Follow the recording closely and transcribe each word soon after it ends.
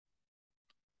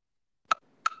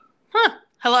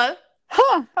Hello?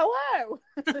 Huh, hello.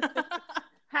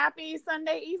 Happy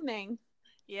Sunday evening.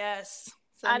 Yes,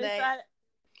 I Sunday.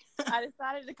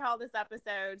 decided to call this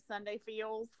episode Sunday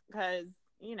Feelz because,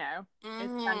 it's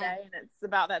Mm. Sunday and it's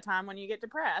about that time when you get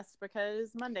depressed because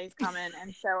Monday's coming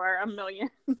and so are a million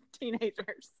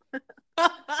teenagers.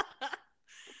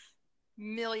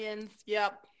 Millions.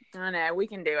 Yep. I know, we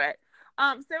can do it. So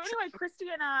anyway, Christy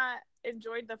and I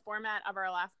enjoyed the format of our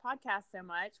last podcast so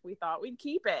much, we thought we'd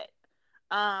keep it.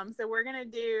 So we're going to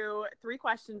do 3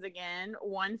 questions again.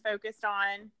 One focused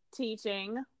on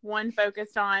teaching, one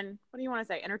focused on, what do you want to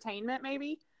say? Entertainment,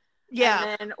 maybe?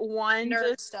 Yeah. And then one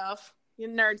nerd stuff.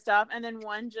 Nerd stuff. And then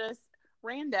one just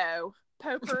rando,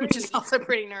 potpourri. Which is also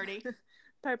pretty nerdy.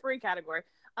 Potpourri category.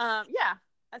 Yeah.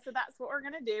 So that's what we're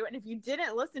going to do. And if you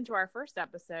didn't listen to our first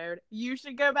episode, you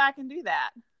should go back and do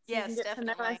that. So yes, you can get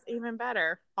definitely. to know us even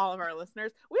better, all of our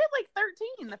listeners. We had like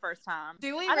 13 the first time.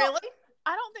 Do we really?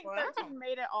 I don't think 13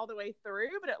 made it all the way through,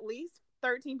 but at least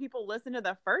 13 people listened to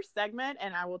the first segment,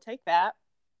 and I will take that.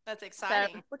 That's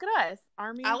exciting. So, look at us.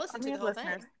 I listened to the whole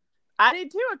thing. I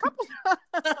did too, a couple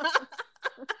times.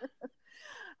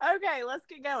 Okay, let's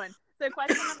get going. So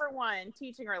question number 1,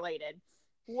 teaching related.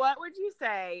 What would you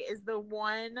say is the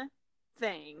one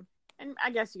thing, and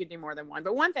I guess you could do more than one,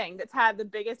 but one thing that's had the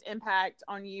biggest impact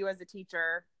on you as a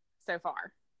teacher so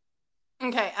far?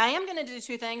 Okay, I am going to do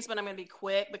 2 things, but I'm going to be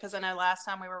quick because I know last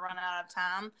time we were running out of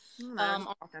time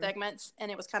on segments and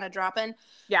it was kind of dropping.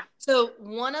 Yeah. So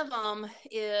one of them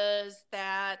is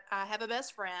that I have a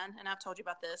best friend, and I've told you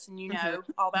about this, and you know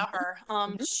all about her.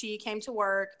 She came to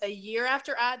work a year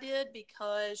after I did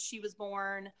because she was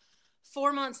born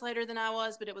 4 months later than I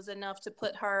was, but it was enough to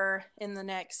put her in the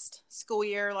next school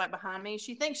year, like behind me.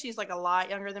 She thinks she's like a lot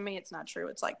younger than me. It's not true.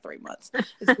 It's like 3 months.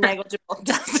 It's negligible.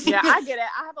 Yeah, I get it.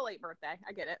 I have a late birthday.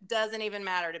 I get it. Doesn't even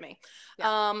matter to me.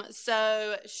 Yeah.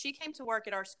 So she came to work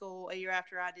at our school a year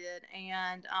after I did.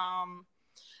 And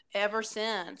ever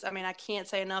since, I mean, I can't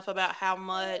say enough about how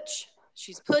much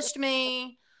she's pushed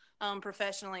me.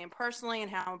 Professionally and personally,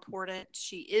 and how important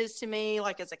she is to me,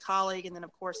 like as a colleague, and then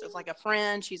of course as like a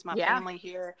friend. She's my family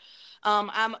here.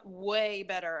 I'm way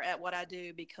better at what I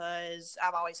do because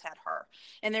I've always had her,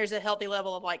 and there's a healthy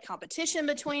level of like competition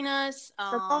between us.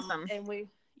 That's awesome. And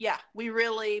we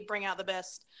really bring out the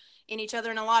best in each other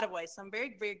in a lot of ways. So I'm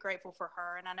very, very grateful for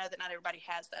her, and I know that not everybody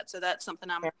has that. So that's something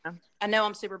I know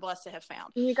I'm super blessed to have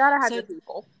found. You gotta have your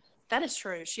people. That is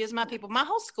true. She is my people. My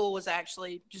whole school was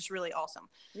actually just really awesome.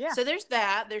 Yeah. So there's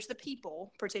that. There's the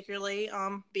people, particularly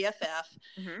BFF.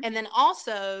 Mm-hmm. And then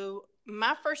also,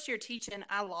 my first year teaching,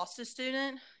 I lost a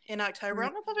student in October. I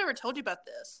don't know if I've ever told you about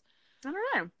this. I don't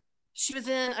know. She was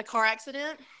in a car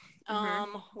accident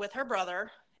with her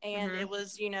brother. And it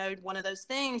was, one of those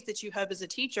things that you hope as a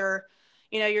teacher,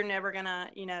 you're never going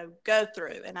to, go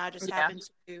through. And I just happened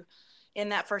to, in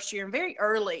that first year, and very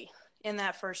early in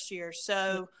that first year.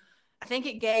 So I think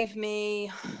it gave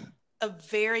me a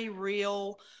very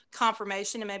real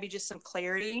confirmation and maybe just some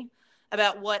clarity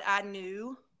about what I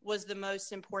knew was the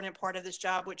most important part of this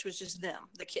job, which was just them,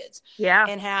 the kids. Yeah.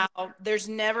 And how there's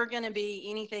never going to be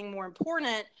anything more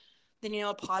important than,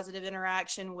 a positive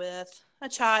interaction with a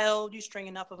child. You string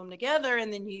enough of them together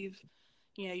and then you've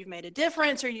made a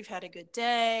difference or you've had a good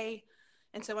day.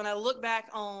 And so when I look back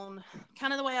on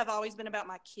kind of the way I've always been about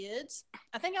my kids,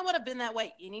 I think I would have been that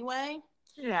way anyway.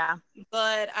 Yeah.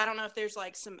 But I don't know if there's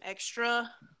like some extra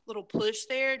little push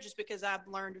there just because I've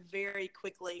learned very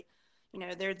quickly,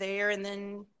 they're there and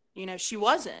then, she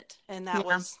wasn't. And that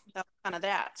was kind of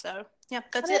that. So, yeah,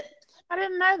 that's it. I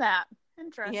didn't know that.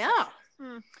 Interesting. Yeah.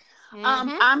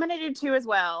 I'm going to do 2 as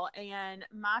well. And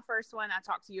my first one I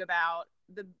talked to you about,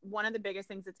 one of the biggest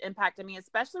things that's impacted me,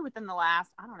 especially within the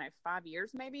last, 5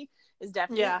 years maybe, is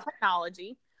definitely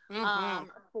technology,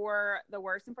 for the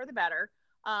worse and for the better.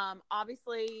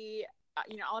 Obviously,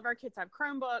 all of our kids have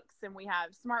Chromebooks and we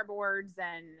have smart boards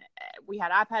and we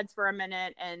had iPads for a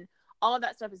minute, and all of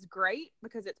that stuff is great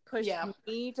because it's pushed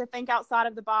me to think outside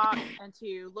of the box and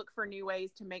to look for new ways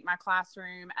to make my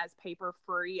classroom as paper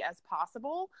free as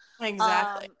possible.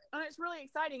 Exactly. And it's really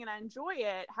exciting and I enjoy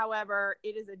it. However, it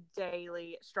is a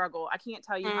daily struggle. I can't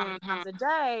tell you how many times a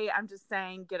day I'm just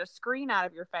saying, get a screen out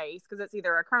of your face, because it's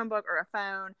either a Chromebook or a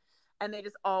phone, and they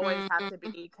just always have to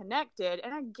be connected.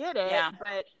 And I get it,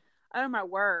 but oh my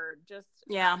word, just,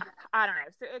 I don't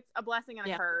know. So it's a blessing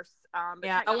and a curse.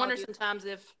 I wonder sometimes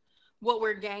if what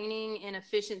we're gaining in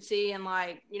efficiency and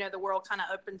like, the world kind of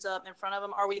opens up in front of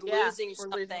them. Are we losing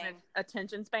something? Losing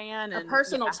attention span and a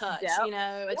personal touch,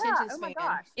 attention span,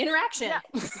 interaction. Yeah.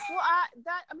 Well, I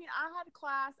had a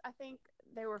class, I think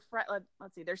they were,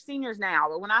 let's see, they're seniors now,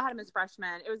 but when I had them as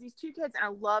freshmen, it was these two kids, and I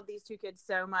love these two kids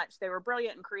so much. They were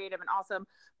brilliant and creative and awesome,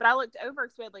 but I looked over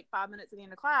because we had like 5 minutes at the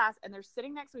end of class, and they're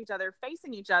sitting next to each other,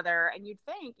 facing each other, and you'd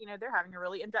think, they're having a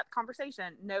really in-depth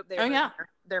conversation. Nope, they're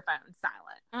their phones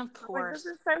silent. Of course.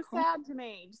 This is so sad to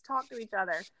me. Just talk to each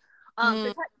other.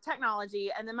 So technology,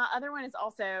 and then my other one is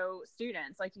also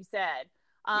students, like you said.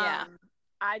 I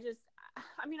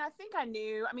think I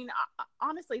knew,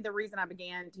 honestly, the reason I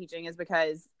began teaching is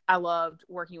because I loved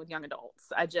working with young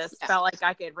adults. I just felt like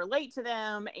I could relate to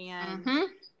them, and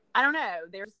I don't know,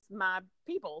 there's my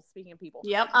people, speaking of people.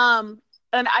 Yep.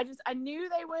 And I knew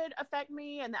they would affect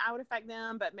me and that I would affect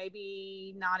them, but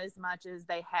maybe not as much as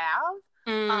they have.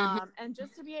 And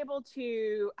just to be able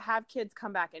to have kids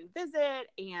come back and visit,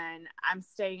 and I'm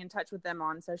staying in touch with them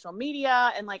on social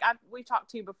media. And like we've talked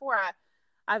to you before,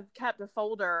 I've kept a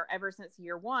folder ever since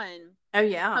year one. Oh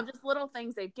yeah. Of just little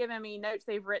things they've given me, notes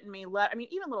they've written me,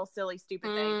 even little silly,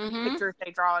 stupid things, pictures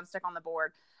they draw and stick on the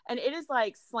board. And it is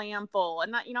like slam full.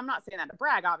 And not, I'm not saying that to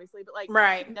brag, obviously, but like,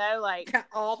 right. Like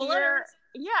all the letters.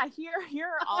 Yeah, here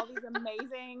are all these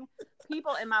amazing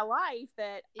people in my life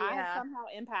that I have somehow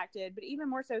impacted, but even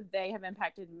more so, they have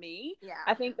impacted me. Yeah.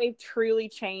 I think they've truly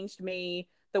changed me,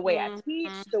 the way I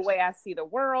teach, the way I see the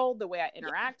world, the way I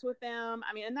interact with them.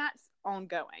 And that's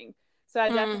ongoing. So I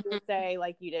definitely would say,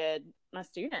 like you did, my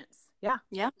students. Yeah.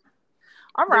 Yeah.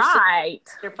 All right.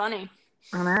 They're funny.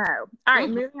 I know. All right,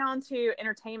 moving on to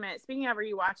entertainment. Speaking of, are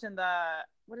you watching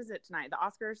what is it tonight? The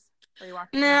Oscars? Are you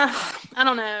watching? No, I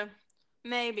don't know.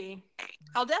 Maybe.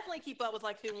 I'll definitely keep up with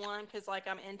like who won, because like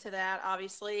I'm into that,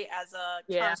 obviously, as a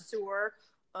connoisseur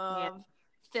of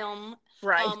film.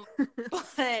 Right.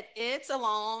 But it's a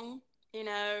long, I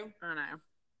know.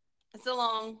 It's a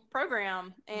long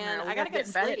program, and I gotta go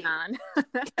to bed sleep. At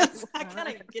 9. I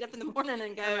gotta get up in the morning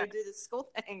and go do the school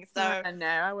thing. So I know.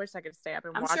 I wish I could stay up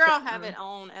and watch it. I'm sure I'll have it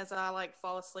on as I like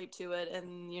fall asleep to it,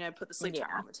 and put the sleep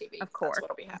timer on the TV. Of course, that's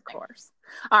what'll be happening. Of course.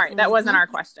 All right, that wasn't our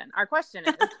question. Our question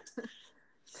is: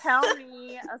 tell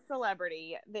me a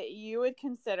celebrity that you would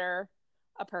consider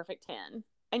a perfect 10,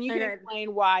 and you can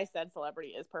explain why said celebrity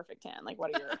is perfect 10. Like,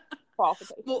 what are your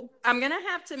qualifications? Well, I'm going to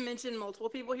have to mention multiple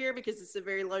people here because it's a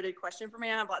very loaded question for me.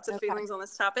 I have lots of feelings on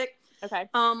this topic. Okay.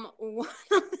 One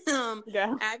of them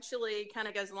actually kind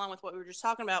of goes along with what we were just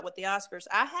talking about with the Oscars.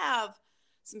 I have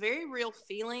some very real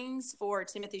feelings for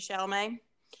Timothée Chalamet.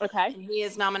 Okay. And he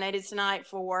is nominated tonight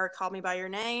for Call Me By Your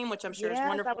Name, which I'm sure is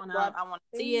wonderful, and I want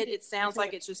to see it. It sounds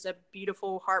like it's just a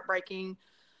beautiful, heartbreaking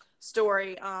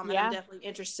story, and I'm definitely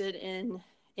interested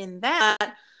in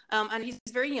that. And he's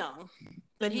very young,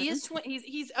 but he is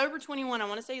he's over 21. I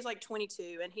want to say he's like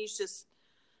 22, and he's just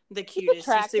the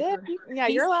cutest.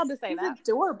 He's you're allowed to say that.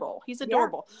 Adorable. He's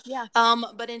adorable. Yeah.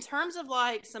 But in terms of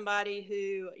like somebody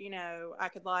who I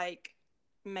could like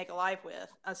make a life with,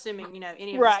 assuming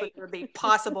any of this would be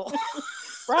possible.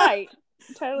 Right.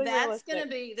 Totally. That's gonna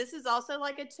be. This is also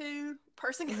like a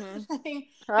 2-person kind of thing,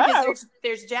 because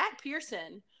there's Jack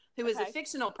Pearson, who is a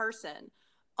fictional person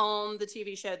on the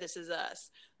TV show This Is Us,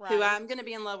 who I'm gonna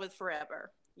be in love with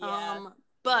forever. Yes.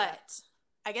 But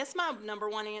I guess my number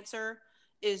one answer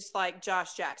is like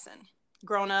Josh Jackson,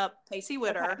 grown up Pacey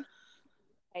Witter.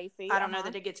 Pacey. I don't know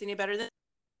that it gets any better than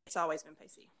it's always been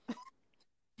Pacey.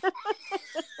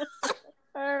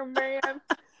 Oh man.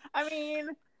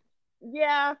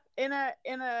 In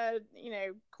a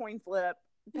coin flip,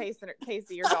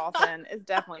 Pacey or Dawson is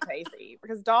definitely Pacey,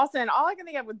 because Dawson, all I can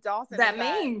think of with Dawson that is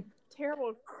mean that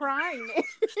terrible crying.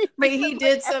 But he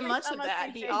did so much of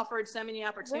that. He offered so many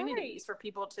opportunities for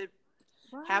people to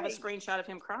have a screenshot of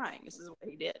him crying. This is what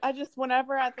he did.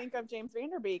 Whenever I think of James Van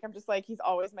Der Beek, I'm just like, he's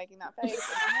always making that face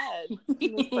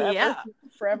in my head.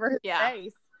 Forever his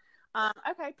face.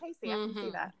 Okay, Pacey, I can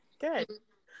see that. Good.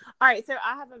 All right, so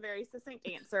I have a very succinct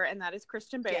answer, and that is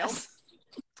Christian Bale. Yes.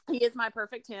 He is my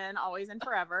perfect 10, always and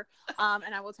forever.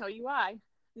 And I will tell you why.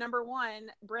 Number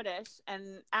 1, British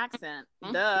and accent.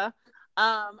 Duh.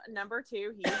 Number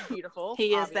 2, he is beautiful.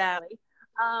 He is that.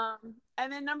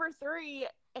 And then number 3,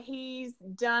 he's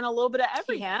done a little bit of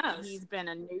everything. He's been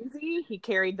a newsie. He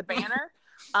carried the banner.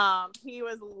 He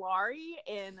was Laurie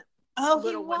in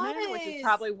Little Women, which is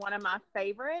probably one of my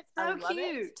favorites. So I love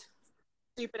cute. It.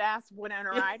 Stupid ass Winona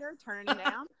Ryder turning him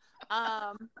down.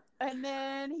 And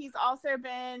then he's also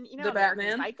been, the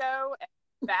Batman, Psycho, and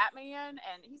Batman,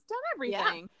 and he's done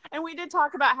everything. And we did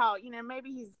talk about how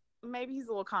maybe he's a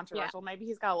little controversial. Maybe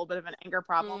he's got a little bit of an anger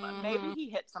problem. Maybe he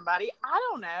hit somebody. I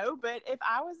don't know. But if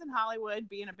I was in Hollywood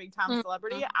being a big time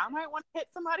celebrity, I might want to hit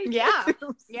somebody.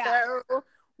 Too. So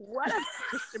what a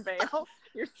Christian Bale.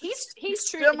 He's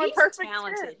true. He's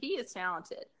talented. He is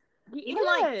talented. even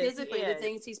like physically, the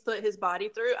things he's put his body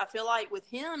through. I feel like with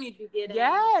him, you'd be getting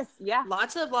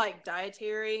lots of like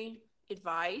dietary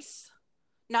advice.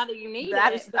 Not that you need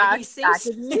it, but he seems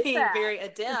to be very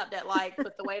adept at like,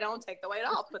 put the weight on, take the weight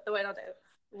off, put the weight on.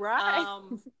 Right.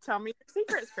 Tell me your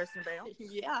secrets, Kristen Bale.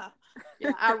 Yeah.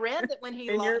 I read that when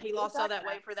he lost all that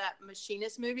weight for that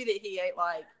Machinist movie, that he ate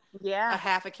like a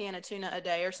half a can of tuna a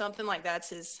day or something. Like that's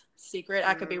his secret.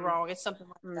 I could be wrong. It's something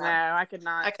like that. No, I could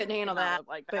not. I couldn't handle that.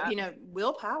 Like that. But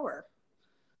willpower.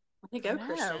 I think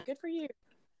Christian. Good for you.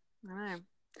 I know.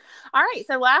 All right,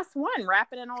 so last one,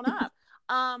 wrapping it on up.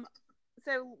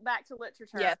 So back to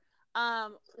literature. Yeah.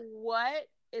 What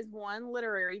is one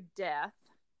literary death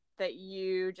that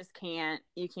you just can't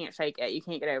shake it? You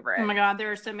can't get over it. Oh my God,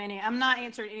 there are so many. I'm not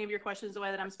answering any of your questions the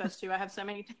way that I'm supposed to. I have so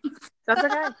many things. That's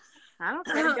okay. I don't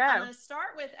care to go. I'm going to start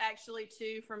with actually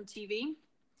two from TV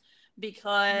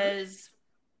because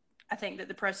I think that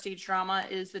the prestige drama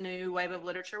is the new wave of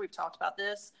literature. We've talked about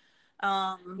this.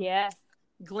 Yes.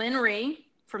 Glenn Rhee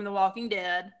from The Walking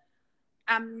Dead.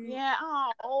 I am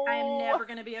never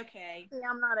going to be okay. Yeah,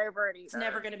 I'm not over it either. It's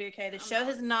never going to be okay. The show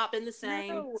has not been the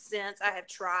same since I have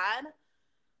tried.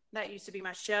 That used to be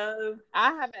my show.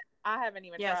 I haven't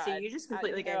even tried. Yeah, see, you just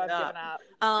completely gave it up.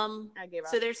 I gave up.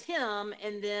 So there's him,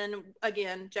 and then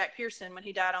again, Jack Pearson, when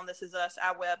he died on This Is Us,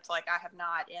 I wept like I have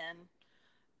not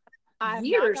in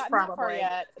years, probably.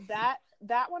 Yet.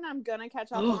 That one I'm gonna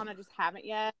catch up on. I just haven't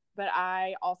yet. But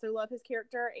I also love his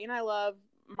character, and I love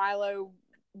Milo,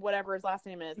 whatever his last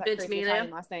name is. That crazy Italian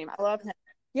last name. I love him.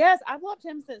 Yes, I've loved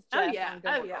him since Jeff.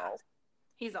 Oh yeah.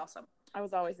 He's awesome. I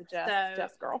was always a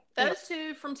Jeff's girl. Those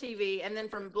two from TV, and then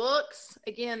from books,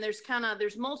 again, there's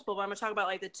multiple, but I'm going to talk about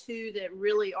like the two that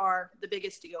really are the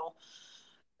biggest deal.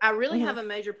 I really have a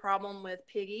major problem with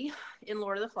Piggy in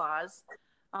Lord of the Flies.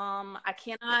 I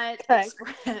cannot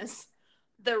express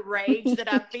the rage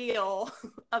that I feel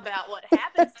about what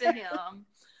happens to him.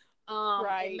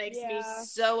 It makes me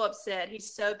so upset.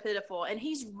 He's so pitiful, and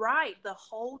he's right the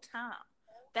whole time.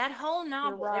 That whole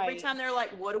novel, every time they're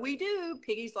like, what do we do?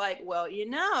 Piggy's like, well,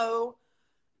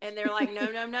 and they're like, no,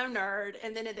 nerd.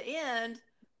 And then at the end,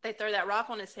 they throw that rock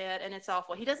on his head, and it's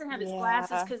awful. He doesn't have his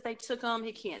glasses because they took them.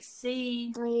 He can't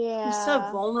see. Yeah. He's so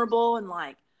vulnerable and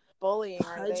like bullying.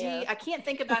 Pudgy. Right, I can't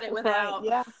think about it without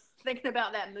thinking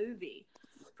about that movie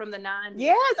from the 90s.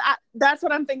 Yes, that's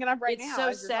what I'm thinking of right now.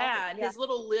 It's so sad. His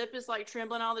little lip is like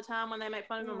trembling all the time when they make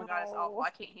fun of him. Oh my God, it's awful. I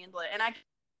can't handle it. And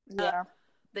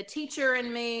the teacher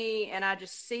in me, and I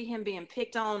just see him being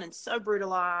picked on and so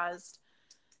brutalized.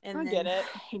 And I get it.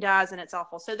 He dies, and it's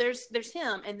awful. So there's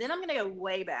him, and then I'm gonna go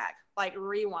way back, like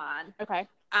rewind. Okay.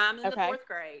 I'm in the 4th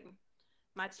grade.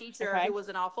 My teacher, who was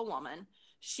an awful woman,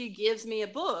 she gives me a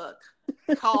book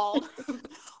called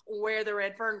 "Where the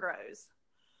Red Fern Grows."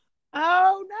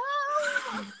 Oh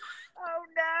no! Oh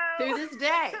no! To this day,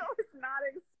 I was not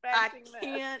expecting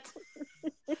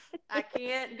I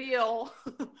can't deal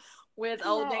with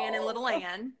old Dan and little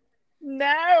Ann.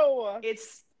 No.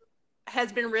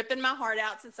 Has been ripping my heart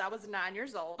out since I was 9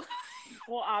 years old.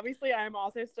 Well, obviously, I am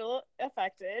also still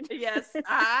affected. Yes,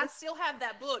 I still have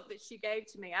that book that she gave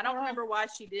to me. I don't remember why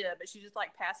she did, but she just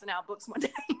like passing out books one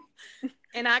day.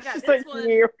 And I got this one.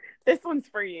 This one's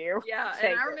for you. Yeah,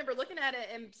 and I remember looking at it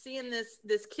and seeing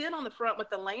this kid on the front with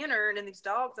the lantern and these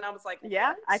dogs, and I was like,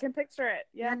 yeah, I can picture it.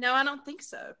 Yeah. No, I don't think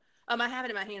so. I have it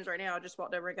in my hands right now. I just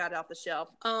walked over and got it off the shelf.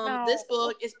 This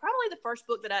book is probably the first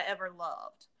book that I ever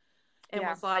loved. And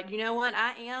was like, you know what?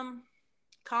 I am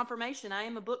confirmation. I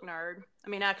am a book nerd. I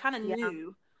mean, I kind of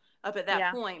knew up at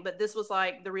that point, but this was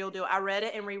like the real deal. I read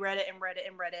it and reread it and read it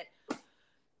and read it.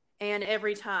 And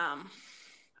every time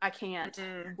I can't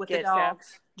with the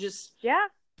dogs. Just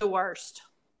the worst.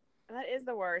 That is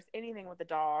the worst. Anything with the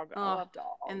dog. I love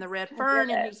dogs. And the red fern.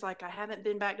 And he's like, I haven't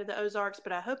been back to the Ozarks,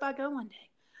 but I hope I go one day.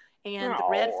 And the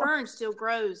red fern still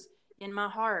grows in my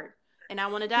heart. And I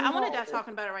want to die. I want to die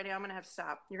talking about it right now. I'm going to have to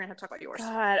stop. You're going to have to talk about yours.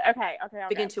 God. Okay.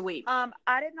 Begin to weep.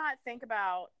 I did not think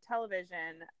about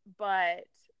television, but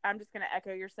I'm just going to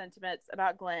echo your sentiments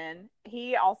about Glenn.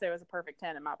 He also is a perfect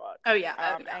 10 in my book. Oh,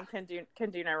 yeah. And can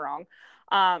do no wrong.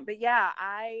 But yeah,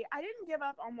 I didn't give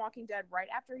up on Walking Dead right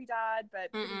after he died,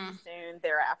 but pretty soon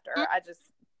thereafter. I just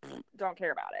don't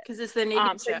care about it. Because it's the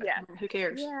Negan show. Yeah. Who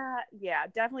cares? Yeah,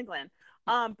 definitely Glenn.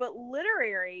 But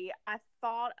literary, I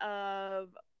thought of,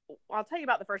 I'll tell you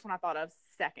about the first one I thought of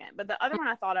second, but the other one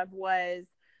I thought of was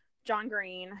John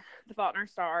Green, The Fault in Our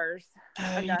Stars,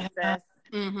 Augustus. Yeah.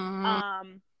 Mm-hmm.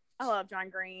 I love John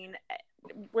Green,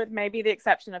 with maybe the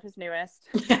exception of his newest.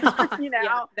 That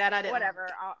I didn't. Whatever.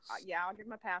 I'll give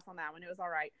him a pass on that one. It was all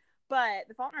right. But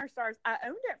The Fault in Our Stars, I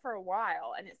owned it for a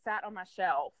while, and it sat on my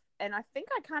shelf. and I think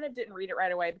I kind of didn't read it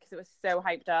right away because it was so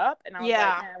hyped up, and I was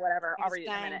like, whatever, I'll read it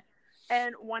in a minute.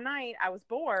 And one night I was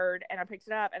bored and I picked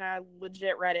it up and I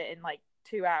legit read it in like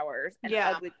 2 hours and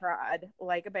ugly cried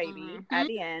like a baby at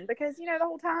the end, because the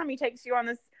whole time he takes you on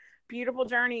this beautiful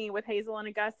journey with Hazel and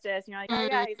Augustus, and you're like, oh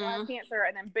yeah, Hazel has cancer,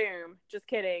 and then boom, just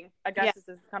kidding, Augustus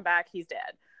has come back, he's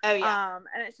dead. And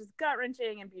it's just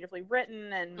gut-wrenching and beautifully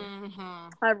written, and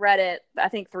I've read it I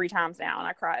think 3 times now and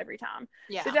I cry every time.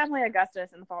 So definitely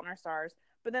Augustus and The Fault in Our Stars.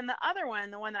 But then the other one,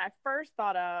 the one that I first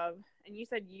thought of, and you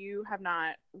said you have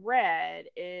not read,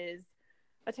 is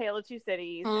A Tale of Two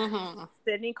Cities,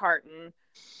 Sydney Carton.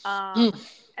 And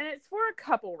it's for a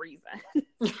couple reasons.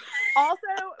 Also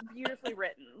beautifully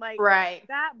written. Like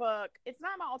that book, it's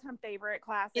not my all-time favorite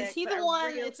classic. Is he the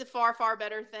one, It's a Far, Far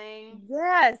Better Thing?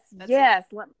 Yes. Yes,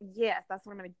 that's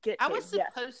what I'm going to get to. I was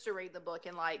supposed to read the book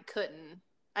and couldn't.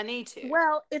 I need to.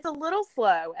 Well, it's a little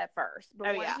slow at first,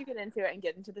 but once you get into it and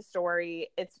get into the story,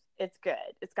 it's good.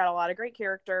 It's got a lot of great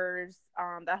characters.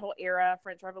 That whole era,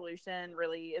 French Revolution,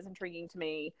 really is intriguing to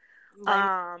me.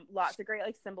 Lots of great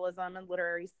symbolism and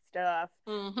literary stuff.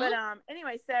 But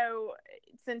anyway, so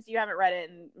since you haven't read it,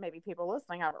 and maybe people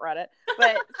listening haven't read it,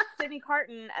 but Sydney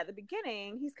Carton at the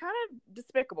beginning, he's kind of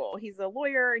despicable. He's a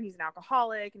lawyer and he's an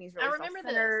alcoholic and he's really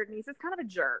self-centered and he's just kind of a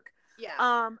jerk.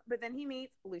 But then he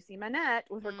meets Lucy Manette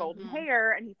with her golden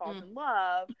hair and he falls in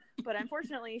love. But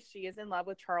unfortunately, she is in love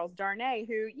with Charles Darnay,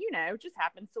 who, just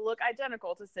happens to look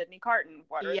identical to Sydney Carton.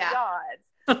 What are the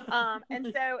odds?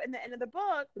 And so in the end of the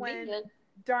book, when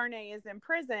Darnay is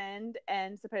imprisoned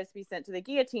and supposed to be sent to the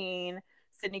guillotine,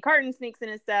 Sydney Carton sneaks in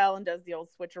his cell and does the old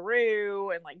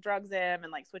switcheroo and drugs him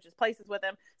and switches places with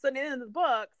him. So at the end of the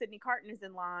book, Sydney Carton is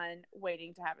in line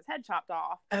waiting to have his head chopped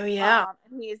off. Oh yeah.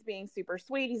 And he is being super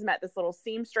sweet. He's met this little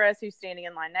seamstress who's standing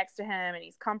in line next to him, and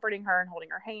he's comforting her and holding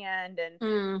her hand.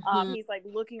 And he's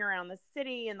looking around the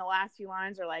city, and the last few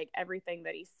lines are everything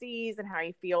that he sees and how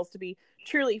he feels to be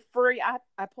truly free.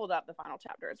 I pulled up the final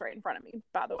chapter. It's right in front of me,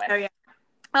 by the way. Oh yeah.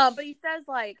 But he says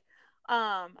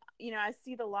I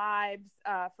see the lives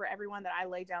for everyone that I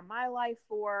lay down my life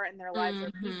for, and their lives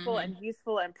are peaceful and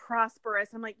useful and prosperous.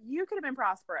 I'm like, you could have been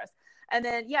prosperous. And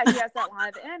then, he has that line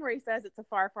at the end where he says, it's a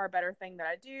far, far better thing that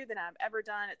I do than I've ever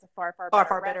done. It's a far, far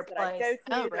better place that I go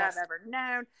to than I've ever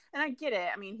known. And I get it.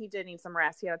 I mean, he did need some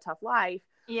rest. He had a tough life.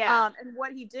 Yeah. And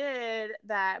what he did,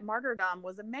 that martyrdom,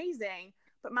 was amazing.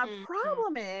 But my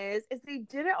problem is they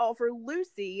did it all for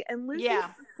Lucy, and Lucy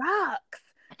sucks.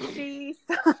 She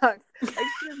sucks.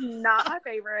 She's not my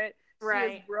favorite. She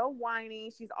is real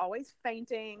whiny. She's always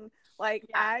fainting.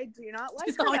 I do not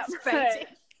like her. Always fainting.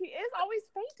 She is always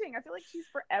fainting. I feel like she's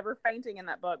forever fainting in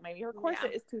that book. Maybe her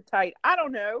corset is too tight. I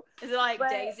don't know. Is it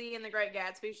Daisy in The Great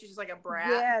Gatsby? She's just a brat.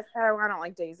 Yes. Oh, I don't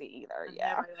like Daisy either.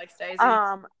 Nobody likes Daisy.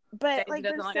 But Daisy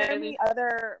there's so many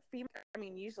other female. I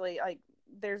mean, usually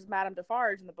there's Madame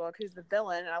Defarge in the book, who's the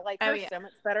villain, and I like her so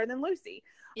much better than Lucy.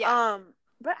 Yeah.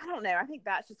 But I don't know. I think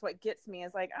that's just what gets me,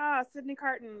 is Sydney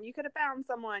Carton, you could have found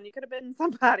someone. You could have been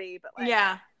somebody. But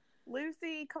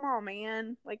Lucy, come on,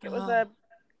 man. It was a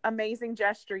amazing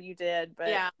gesture you did, but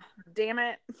damn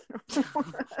it.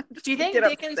 Do you think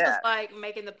Dickens was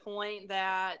making the point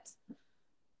that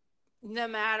no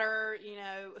matter,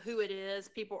 who it is,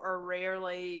 people are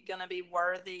rarely going to be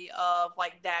worthy of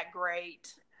that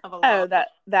great of a love? Oh,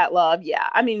 that love. Yeah.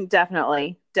 I mean,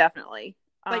 definitely.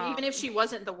 Even if she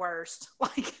wasn't the worst,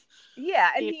 yeah,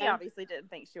 and he obviously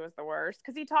didn't think she was the worst,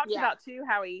 because he talks about too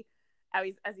how he's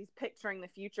picturing the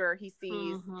future, he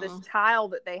sees this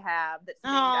child that they have that's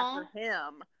named after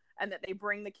him, and that they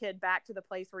bring the kid back to the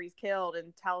place where he's killed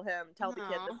and tell the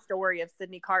kid the story of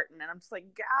Sydney Carton, and I'm just like,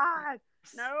 God,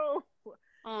 no.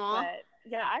 But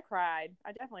yeah, I cried.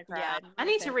 I definitely cried. Yeah, I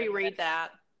need to reread that.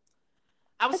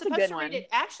 I was supposed to read it.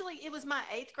 Actually, it was my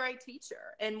 8th grade teacher.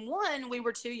 And we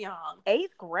were too young.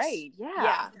 8th grade, yeah.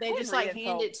 Yeah, they just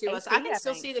handed it to us. I can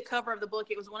still see the cover of the book.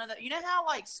 It was one of the, how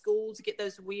schools get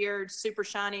those weird, super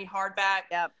shiny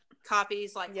hardback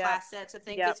copies, class sets of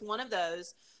things. It's one of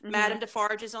those. Madame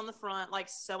Defarge is on the front,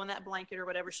 sewing that blanket or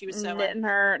whatever she was sewing. Knitting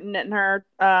her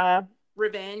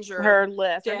revenge or her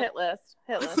list, or hit list.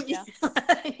 Yeah.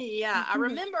 Yeah, I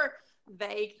remember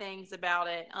vague things about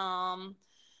it.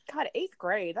 God, 8th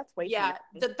grade. That's way too young.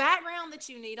 The background that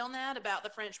you need on that about the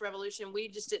French Revolution, we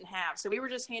just didn't have. So we were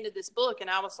just handed this book, and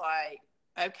I was like,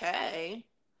 okay.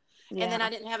 Yeah. And then I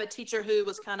didn't have a teacher who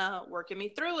was kind of working me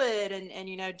through it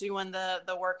and doing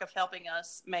the work of helping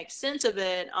us make sense of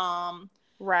it.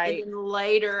 Right. And then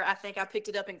later, I think I picked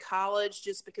it up in college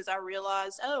just because I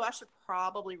realized, I should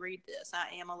probably read this.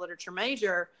 I am a literature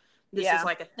major. This is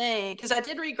a thing. Because I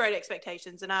did read Great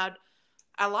Expectations, and I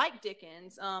like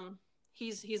Dickens.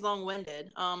 he's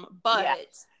long-winded. But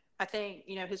I think,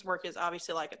 his work is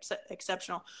obviously like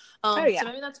exceptional. So maybe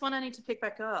that's one I need to pick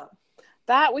back up.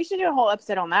 That we should do a whole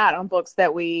episode on that, on books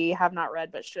that we have not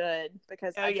read but should,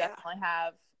 because I definitely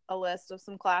have a list of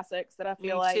some classics that I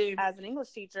feel like as an English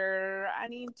teacher I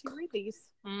need to read these.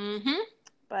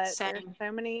 But there's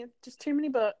so many, just too many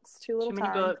books, too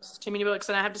many books,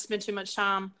 and I have to spend too much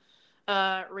time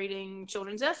reading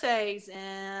children's essays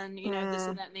and this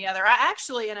and that and the other. I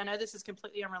actually, and I know this is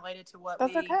completely unrelated to what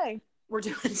we're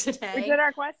doing today. We did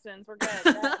our questions. We're good.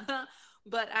 Yeah.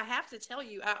 But I have to tell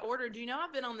you, I ordered,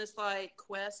 I've been on this like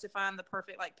quest to find the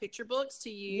perfect like picture books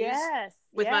to use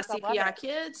with my CPI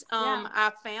kids.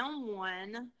 I found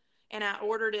one and I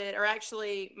ordered it, or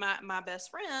actually my best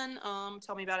friend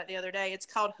told me about it the other day. It's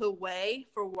called Hawaii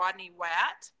for Wadney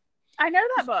Watt. I know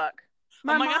that book.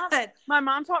 God. My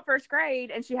mom taught first grade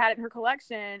and she had it in her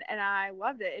collection and I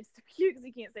loved it. It's so cute because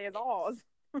he can't say his R's.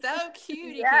 So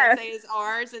cute. He can't say his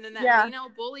R's, and then that mean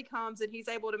old bully comes and he's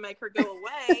able to make her go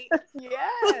away.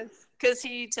 Because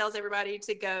he tells everybody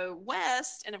to go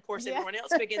west, and of course everyone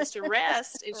else begins to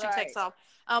rest, and she takes off.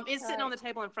 It's sitting on the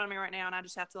table in front of me right now, and I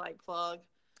just have to like plug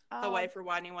away for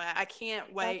Wadney Way. I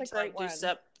can't wait to like do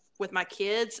stuff with my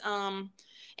kids. And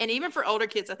even for older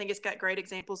kids, I think it's got great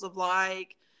examples of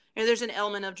like, there's an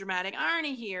element of dramatic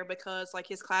irony here because like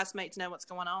his classmates know what's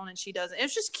going on and she doesn't.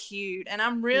 It's just cute. And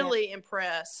I'm really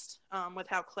impressed with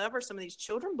how clever some of these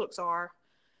children's books are.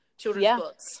 Children's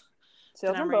books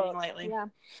that I'm reading lately. Yeah.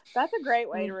 That's a great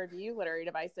way to review literary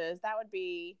devices. That would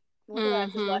be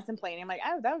lesson planning. I'm like,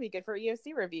 that would be good for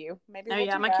EOC review. Maybe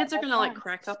my kids are going to like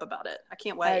crack up about it. I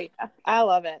can't wait. I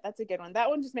love it. That's a good one. That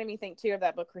one just made me think too of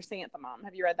that book, Chrysanthemum.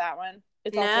 Have you read that one?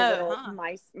 It's also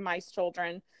little mice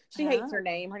children. She hates her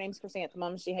name. Her name's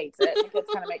Chrysanthemum. She hates it. The kids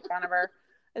kind of make fun of her.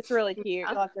 It's really cute.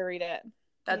 You'll have to read it.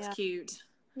 That's cute.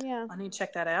 Yeah. I need to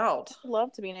check that out. I'd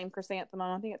love to be named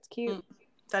Chrysanthemum. I think it's cute.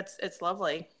 It's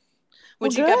lovely.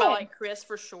 Would you go by like Chris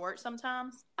for short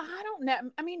sometimes? I don't know.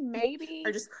 I mean, maybe.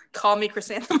 Or just call me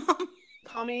Chrysanthemum.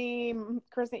 Call me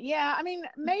Chrysanthemum. Yeah, I mean,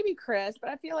 maybe Chris, but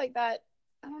I feel like that,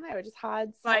 I don't know, it just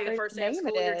hides like the first day of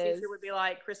school, your teacher would be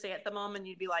like Chrysanthemum, and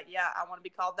you'd be like, yeah, I want to be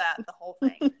called that, the whole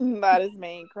thing. That is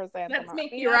me, Chrysanthemum. That's me.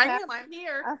 Here I am. I'm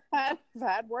here. I've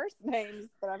had worse names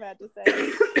that I've had to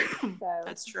say. So,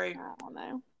 that's true. I don't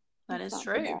know. That is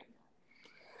true.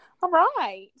 All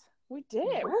right. We did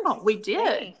it. Wow, we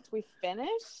did. We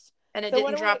finished. And it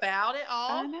didn't drop out at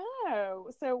all. I know.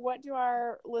 So what do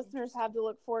our listeners have to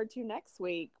look forward to next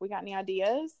week? We got any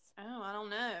ideas? Oh, I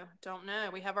don't know.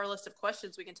 We have our list of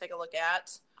questions we can take a look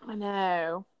at. I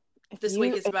know. This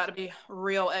week is about to be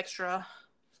real extra.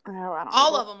 Oh, I don't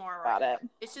all know of them are about it.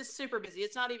 It's just super busy.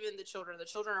 It's not even the children. The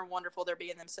children are wonderful. They're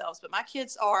being themselves. But my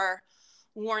kids are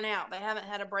worn out. They haven't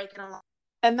had a break in a long.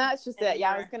 And that's just it.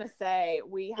 Yeah, I was going to say,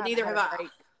 neither have I.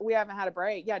 We haven't had a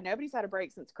break. Yeah, nobody's had a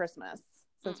break since Christmas.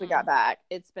 Since we got back,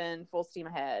 it's been full steam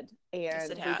ahead,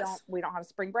 and we don't have a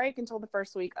spring break until the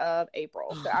first week of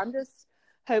April. So I'm just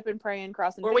hoping, praying,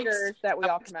 crossing fingers that we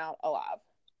all come out alive.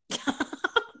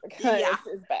 Because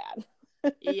it's bad.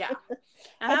 Yeah,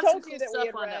 I told you that we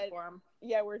had read.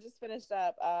 Yeah, we're just finished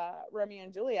up Romeo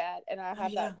and Juliet, and I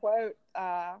have that quote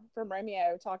from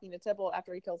Romeo talking to Tybalt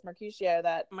after he kills Mercutio.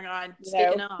 That, oh my God,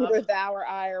 speaking of, either thou or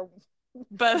I are.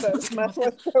 Both must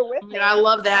go with it. I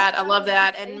love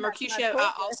that. And Mercutio,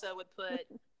 I also would put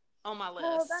on my list.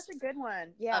 Oh, that's a good one.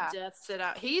 Yeah. Of Death Sit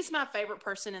Out. He's my favorite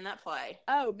person in that play.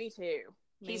 Oh, me too.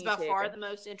 He's by far the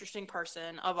most interesting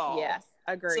person of all. Yes,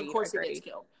 agreed. So of course he gets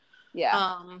killed.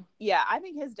 Yeah. Yeah, I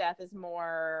think his death is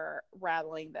more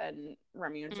rattling than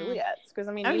Romeo and Juliet's. Because,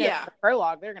 I mean, the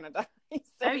prologue, they're going to die.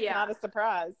 So it's not a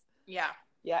surprise. Yeah.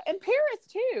 Yeah. And Paris,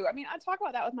 too. I mean, I talk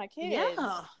about that with my kids.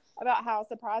 Yeah. About how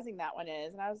surprising that one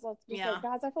is, and I was like,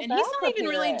 guys, I feel and bad. He's not even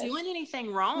really doing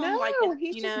anything wrong. No,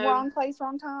 he's just wrong place,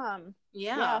 wrong time.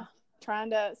 Yeah, trying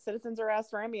to citizens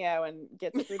arrest Romeo and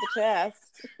gets it through the chest.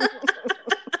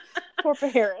 Poor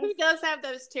Paris. He does have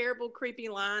those terrible, creepy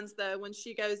lines though when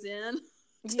she goes in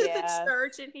to the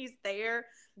church and he's there,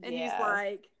 and he's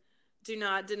like, "Do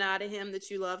not deny to him that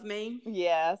you love me."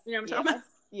 Yes, you know what I'm talking about.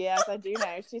 Yes, I do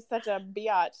know. She's such a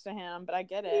biatch to him, but I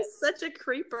get it. He's such a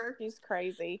creeper. He's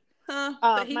crazy.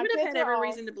 But he would have had every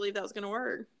reason to believe that was going to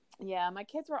work. Yeah, my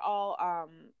kids were all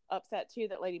upset, too,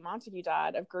 that Lady Montague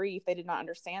died of grief. They did not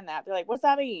understand that. They're like, what's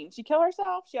that mean? She kill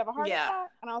herself? She have a heart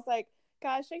attack? And I was like,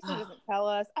 guys, Shakespeare doesn't tell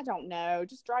us. I don't know.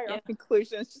 Just draw your own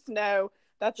conclusions. Just know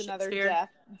that's another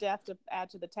death to add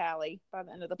to the tally by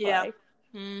the end of the play. Yeah.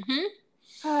 Mm-hmm.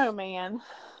 Oh, man.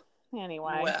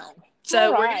 Anyway. Well.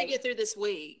 So we're going to get through this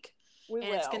week.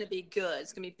 It's going to be good.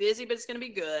 It's going to be busy, but it's going to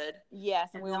be good. Yes,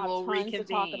 and we'll have tons to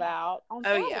talk about on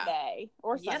Saturday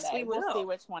or Sunday. Yes, we will. We'll see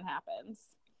which one happens.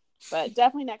 But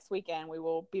definitely next weekend we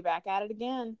will be back at it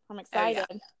again. I'm excited.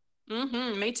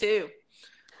 Me too.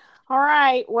 All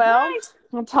right. Well,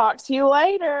 I'll talk to you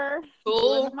later.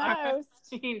 Cool. Doing the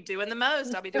most. Doing the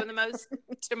most. I'll be doing the most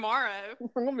tomorrow. I'm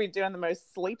going to be doing the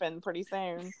most sleeping pretty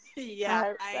soon.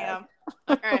 Yeah, I am.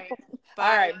 All right. Bye.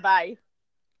 All right. Bye.